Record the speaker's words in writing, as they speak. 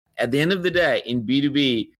at the end of the day, in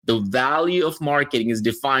B2B, the value of marketing is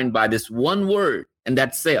defined by this one word, and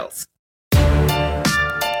that's sales.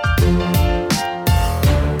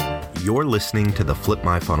 You're listening to the Flip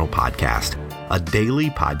My Funnel podcast, a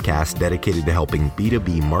daily podcast dedicated to helping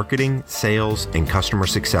B2B marketing, sales, and customer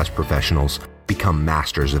success professionals become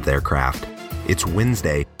masters of their craft. It's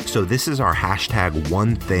Wednesday, so this is our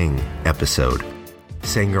 #OneThing episode.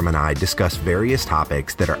 Sangram and I discuss various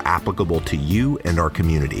topics that are applicable to you and our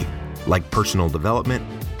community, like personal development,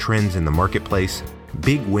 trends in the marketplace,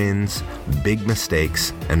 big wins, big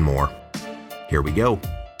mistakes, and more. Here we go.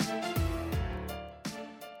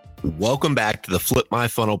 Welcome back to the Flip My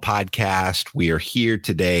Funnel podcast. We are here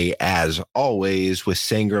today, as always, with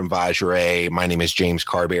Sangram Vajre. My name is James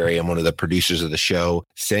Carberry. I'm one of the producers of the show.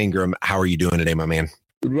 Sangram, how are you doing today, my man?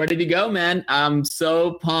 Ready to go, man. I'm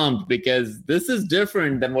so pumped because this is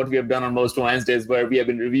different than what we have done on most Wednesdays, where we have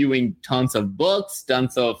been reviewing tons of books,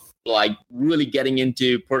 tons of really getting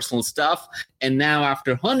into personal stuff. And now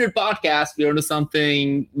after 100 podcasts, we're into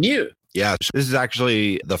something new. Yeah, so this is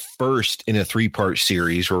actually the first in a 3-part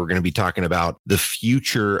series where we're going to be talking about the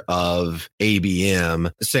future of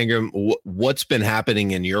ABM. Sangram, what's been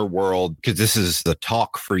happening in your world? Because this is the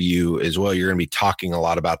talk for you as well. You're going to be talking a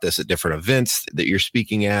lot about this at different events that you're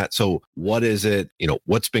speaking at. So what is it,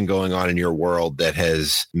 what's been going on in your world that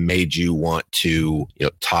has made you want to,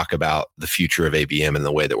 talk about the future of ABM and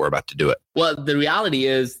the way that we're about to do it? Well, the reality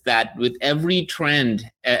is that with every trend,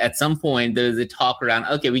 at some point, there's a talk around,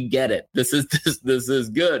 okay, we get it. This is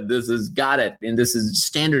good. This is got it. And this is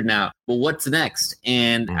standard now. But what's next?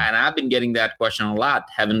 And I've been getting that question a lot.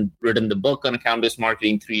 Having written the book on account-based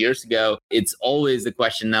marketing 3 years ago, it's always the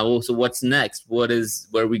question now, so what's next? Where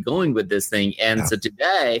are we going with this thing? And so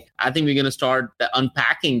today, I think we're going to start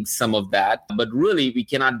unpacking some of that. But really, we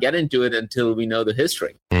cannot get into it until we know the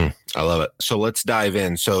history. I love it. So let's dive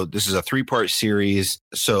in. So this is a 3-part series.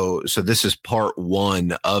 So this is part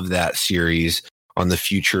 1 of that series on the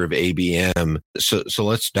future of ABM. So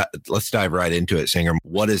let's dive right into it, Sangram.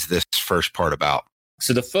 What is this first part about?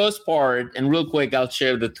 So the first part, and real quick, I'll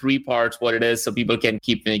share the 3 parts, what it is, so people can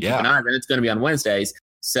keep an eye on it. It's going to be on Wednesdays.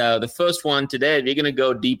 So the first one today, we're going to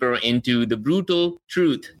go deeper into the brutal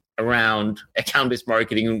truth around account-based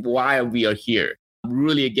marketing and why we are here.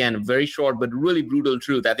 Really, again, very short, but really brutal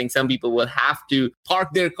truth. I think some people will have to park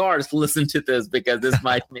their cars to listen to this because this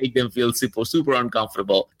might make them feel super, super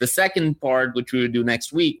uncomfortable. The second part, which we will do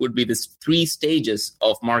next week, would be this 3 stages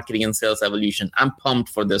of marketing and sales evolution. I'm pumped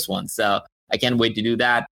for this one. So I can't wait to do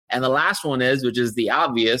that. And the last one is, which is the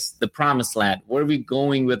obvious, the promised land. Where are we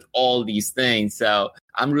going with all these things? So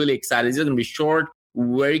I'm really excited. It's going to be short,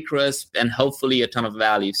 very crisp, and hopefully a ton of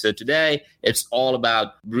value. So today, it's all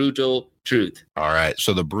about brutal truth. All right.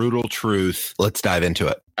 So the brutal truth, let's dive into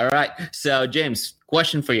it. All right. So James,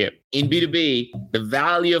 question for you. In B2B, the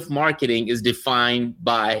value of marketing is defined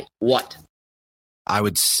by what? I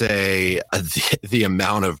would say the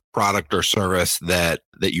amount of product or service that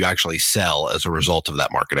you actually sell as a result of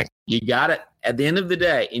that marketing. You got it. At the end of the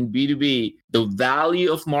day, in B2B, the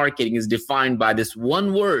value of marketing is defined by this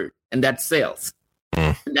one word, and that's sales.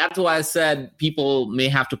 That's why I said people may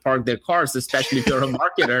have to park their cars, especially if you're a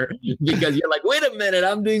marketer, because you're like, wait a minute,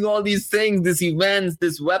 I'm doing all these things, this events,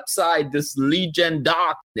 this website, this lead gen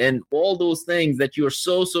doc, and all those things that you're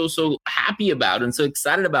so happy about and so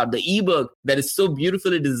excited about. The ebook that is so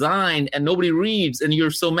beautifully designed and nobody reads, and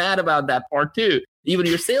you're so mad about that part too. Even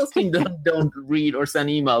your sales team don't read or send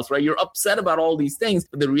emails, right? You're upset about all these things.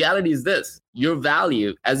 But the reality is this: your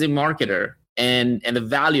value as a marketer and the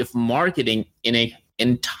value of marketing in a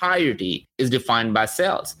entirety is defined by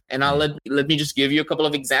sales. And I'll let me just give you a couple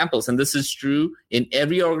of examples. And this is true in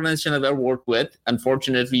every organization I've ever worked with,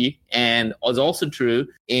 unfortunately, and is also true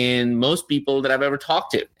in most people that I've ever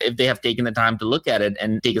talked to, if they have taken the time to look at it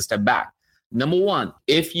and take a step back. Number one,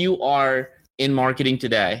 if you are in marketing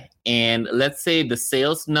today, and let's say the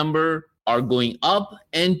sales number are going up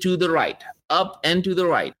and to the right,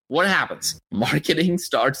 what happens? Marketing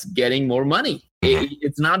starts getting more money.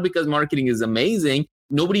 It's not because marketing is amazing.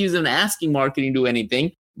 Nobody is even asking marketing to do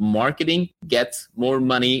anything. Marketing gets more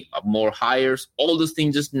money, more hires. All those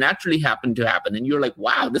things just naturally happen. And you're like,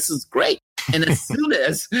 wow, this is great. And as soon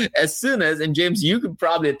as, and James, you could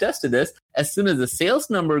probably attest to this, as soon as the sales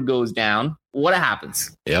number goes down, what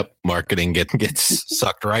happens? Yep. Marketing gets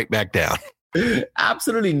sucked right back down.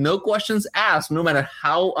 Absolutely. No questions asked. No matter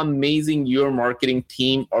how amazing your marketing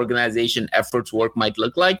team, organization, efforts, work might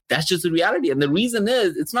look like, that's just the reality. And the reason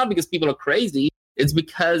is, it's not because people are crazy. It's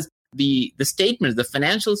because the statements, the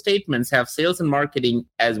financial statements have sales and marketing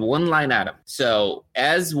as one line item. So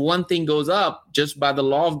as one thing goes up, just by the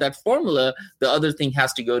law of that formula, the other thing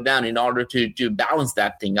has to go down in order to balance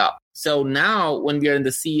that thing up. So now when we are in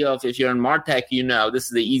the sea of, if you're in MarTech, this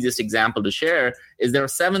is the easiest example to share, is there are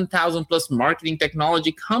 7,000 plus marketing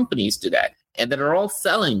technology companies today, and that are all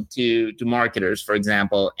selling to marketers, for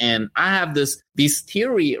example. And I have this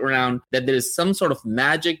theory around that there is some sort of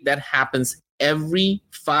magic that happens every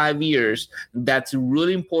 5 years that's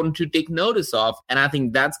really important to take notice of. And I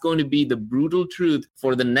think that's going to be the brutal truth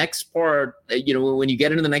for the next part. When you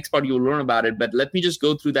get into the next part, you'll learn about it. But let me just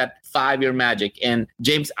go through that 5-year magic. And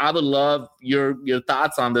James, I would love your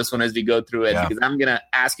thoughts on this one as we go through it, because I'm going to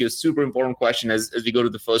ask you a super important question as we go to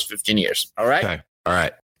the first 15 years. All right? Okay. All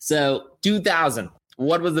right. So 2000,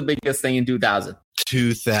 what was the biggest thing in 2000?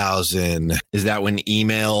 2000, is that when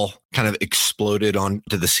email kind of exploded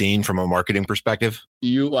onto the scene from a marketing perspective?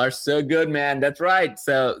 You are so good, man. That's right.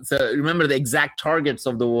 So remember the exact targets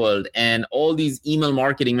of the world and all these email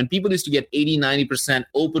marketing. When people used to get 80-90%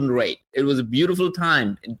 open rate, it was a beautiful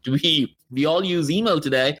time. We all use email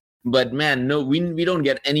today, but man, no, we don't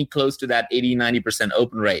get any close to that 80-90%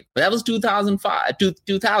 open rate. But that was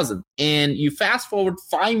 2000. And you fast forward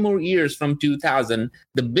 5 more years from 2000,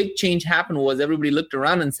 the big change happened was everybody looked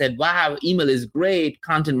around and said, wow, email is great.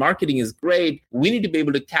 Content marketing is great. We need to be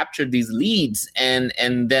able to capture these leads and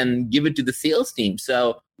then give it to the sales team.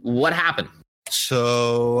 So what happened?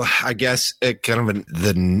 So I guess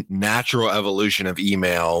the natural evolution of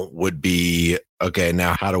email would be, okay,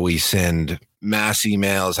 now how do we send mass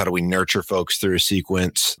emails? How do we nurture folks through a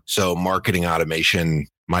sequence? So marketing automation,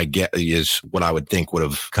 my guess is what I would think would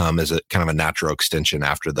have come as a kind of a natural extension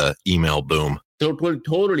after the email boom.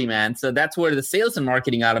 Totally, man. So that's where the sales and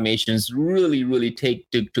marketing automations really take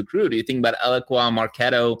to root. You think about Eloqua,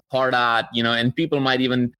 Marketo, Pardot, and people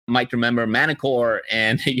might remember Manicore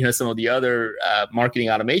and some of the other marketing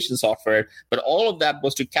automation software. But all of that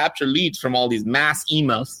was to capture leads from all these mass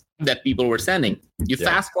emails that people were sending. You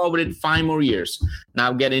fast forwarded 5 more years.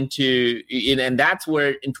 Now get into it, and that's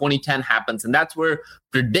where in 2010 happens, and that's where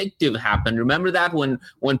predictive happened. Remember that when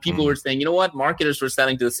people were saying, marketers were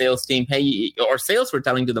selling to the sales team, hey, or sales were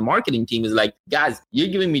telling to the marketing team is like, guys, you're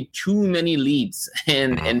giving me too many leads,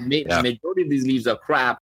 and the majority of these leads are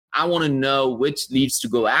crap. I want to know which leads to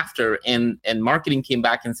go after. And marketing came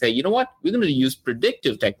back and say, you know what? We're going to use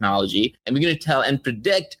predictive technology, and we're going to tell and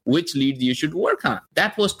predict which lead you should work on.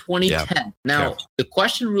 That was 2010. Yeah. Now, the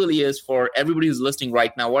question really is for everybody who's listening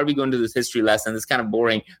right now, why are we going to this history lesson? It's kind of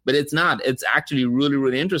boring, but it's not. It's actually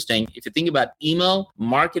really interesting. If you think about email,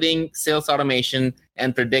 marketing, sales automation,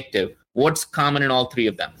 and predictive, what's common in all 3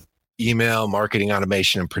 of them? Email, marketing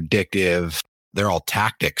automation, and predictive. They're all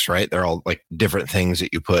tactics, right? They're all like different things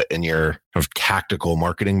that you put in your kind of tactical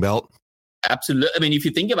marketing belt. Absolutely. I mean, if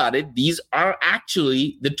you think about it, these are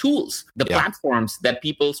actually the tools, the platforms that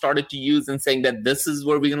people started to use and saying that this is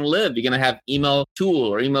where we're going to live. We're going to have email tool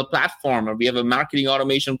or email platform, or we have a marketing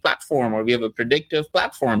automation platform, or we have a predictive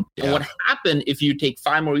platform. Yeah. And what happened if you take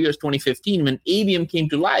 5 more years, 2015, when ABM came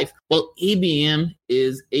to life? Well, ABM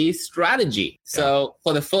is a strategy. So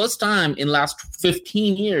for the first time in the last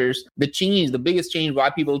 15 years, the biggest change, why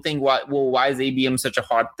people think, why is ABM such a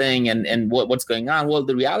hard thing and what's going on? Well,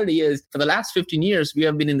 the reality is for the last 15 years, we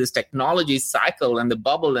have been in this technology cycle and the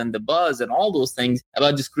bubble and the buzz and all those things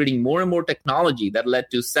about just creating more and more technology that led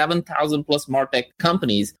to 7,000 plus MarTech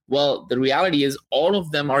companies. Well, the reality is all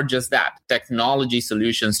of them are just that, technology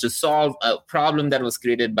solutions to solve a problem that was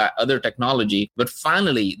created by other technology. But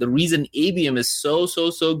finally, the reason ABM is so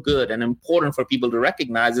good and important for people to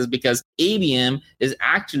recognize is because ABM is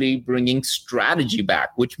actually bringing strategy back,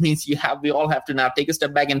 which means we all have to now take a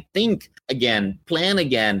step back and think again, plan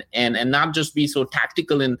again, and not just be so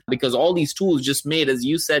tactical because all these tools just made, as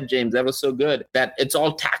you said, James, that was so good, that it's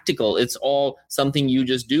all tactical. It's all something you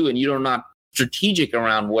just do, and you're not strategic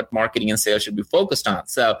around what marketing and sales should be focused on.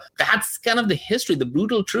 So that's kind of the history. The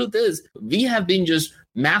brutal truth is we have been just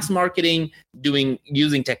mass marketing,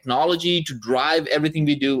 using technology to drive everything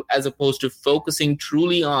we do, as opposed to focusing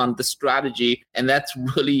truly on the strategy. And that's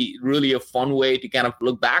really a fun way to kind of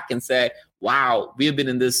look back and say, wow, we have been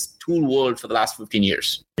in this tool world for the last 15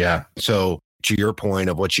 years. Yeah. So to your point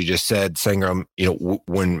of what you just said, Sangram,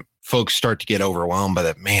 when folks start to get overwhelmed by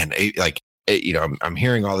that, man, I'm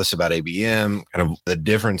hearing all this about ABM, kind of the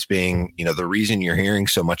difference being, the reason you're hearing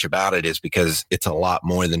so much about it is because it's a lot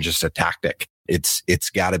more than just a tactic. It's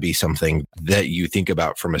got to be something that you think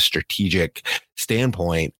about from a strategic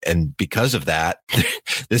standpoint. And because of that,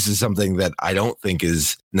 this is something that I don't think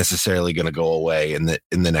is necessarily going to go away in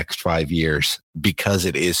the next 5 years, because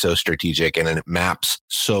it is so strategic and it maps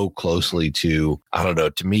so closely to, I don't know,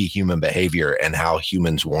 to me, human behavior and how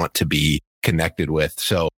humans want to be connected with.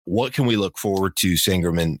 So what can we look forward to,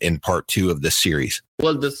 Sangram, in part 2 of this series?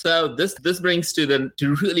 Well, this brings to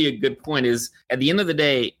really a good point is, at the end of the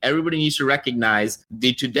day, everybody needs to recognize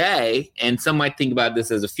the today, and some might think about this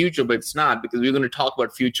as a future, but it's not, because we're going to talk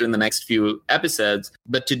about future in the next few episodes.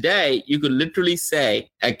 But today, you could literally say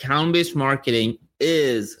account-based marketing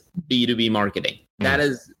is B2B marketing. That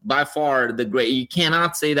is by far the great. You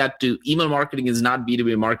cannot say that to email marketing is not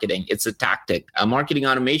B2B marketing. It's a tactic. Marketing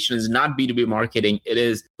automation is not B2B marketing. It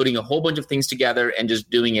is putting a whole bunch of things together and just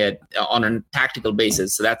doing it on a tactical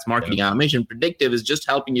basis. So that's marketing automation. Predictive is just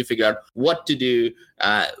helping you figure out what to do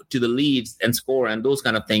to the leads and score and those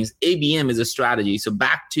kind of things. ABM is a strategy. So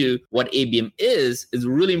back to what ABM is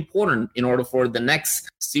really important in order for the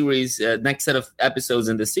next series, next set of episodes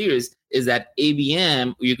in the series, is that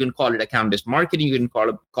ABM, you can call it account-based marketing, you can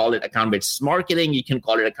call it account-based marketing, you can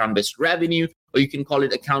call it account-based revenue, or you can call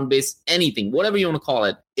it account-based anything, whatever you want to call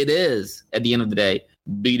it. It is, at the end of the day,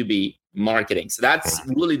 B2B marketing. So that's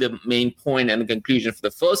really the main point and the conclusion for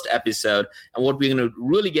the first episode. And what we're going to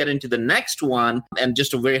really get into the next one, and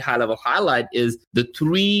just a very high level highlight, is the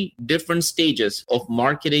 3 different stages of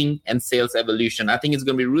marketing and sales evolution. I think it's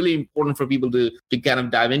going to be really important for people to kind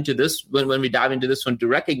of dive into this when we dive into this one, to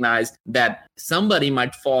recognize that somebody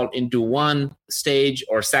might fall into one stage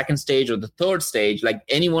or second stage or the third stage, like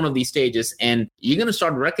any one of these stages. And you're going to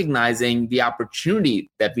start recognizing the opportunity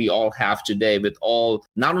that we all have today with all,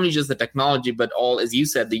 not only just the technology, but all, as you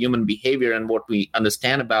said, the human behavior and what we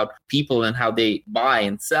understand about people and how they buy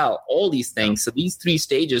and sell, all these things. So these 3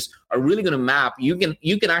 stages are really going to map. You can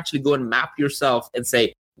actually go and map yourself and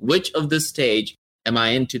say, which of this stage am I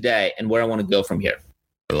in today and where I want to go from here.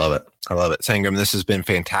 I love it. Sangram, this has been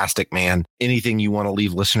fantastic, man. Anything you want to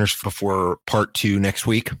leave listeners for part 2 next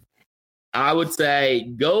week? I would say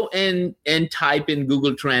go in and type in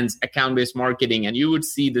Google Trends account-based marketing, and you would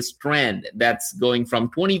see this trend that's going from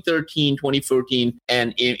 2013, 2014,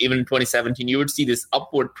 and even 2017. You would see this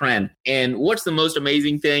upward trend. And what's the most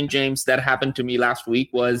amazing thing, James, that happened to me last week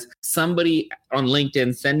was somebody on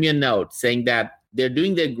LinkedIn sent me a note saying that they're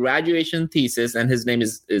doing their graduation thesis, and his name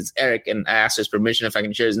is Eric, and I asked his permission if I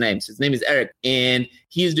can share his name. So his name is Eric, and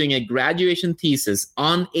he's doing a graduation thesis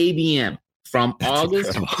on ABM from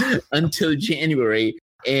August until January.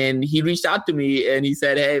 And he reached out to me and he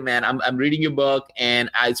said, hey, man, I'm reading your book and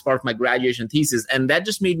it's part of my graduation thesis. And that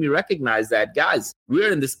just made me recognize that, guys,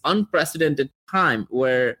 we're in this unprecedented time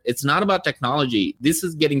where it's not about technology. This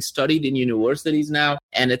is getting studied in universities now.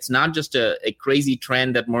 And it's not just a crazy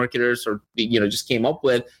trend that marketers or, just came up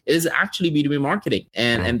with. It is actually B2B marketing.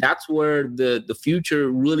 And that's where the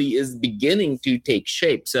future really is beginning to take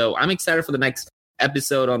shape. So I'm excited for the next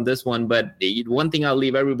episode on this one. But one thing I'll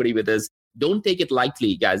leave everybody with is, don't take it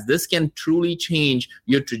lightly, guys. This can truly change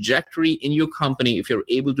your trajectory in your company if you're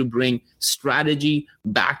able to bring strategy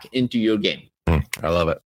back into your game. I love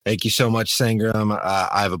it. Thank you so much, Sangram.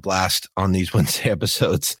 I have a blast on these Wednesday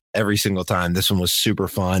episodes every single time. This one was super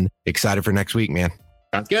fun. Excited for next week, man.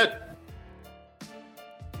 Sounds good.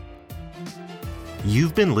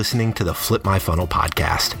 You've been listening to the Flip My Funnel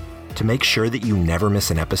podcast. To make sure that you never miss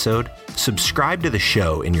an episode, subscribe to the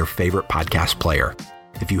show in your favorite podcast player.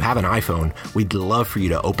 If you have an iPhone, we'd love for you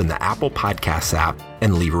to open the Apple Podcasts app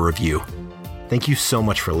and leave a review. Thank you so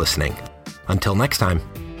much for listening. Until next time.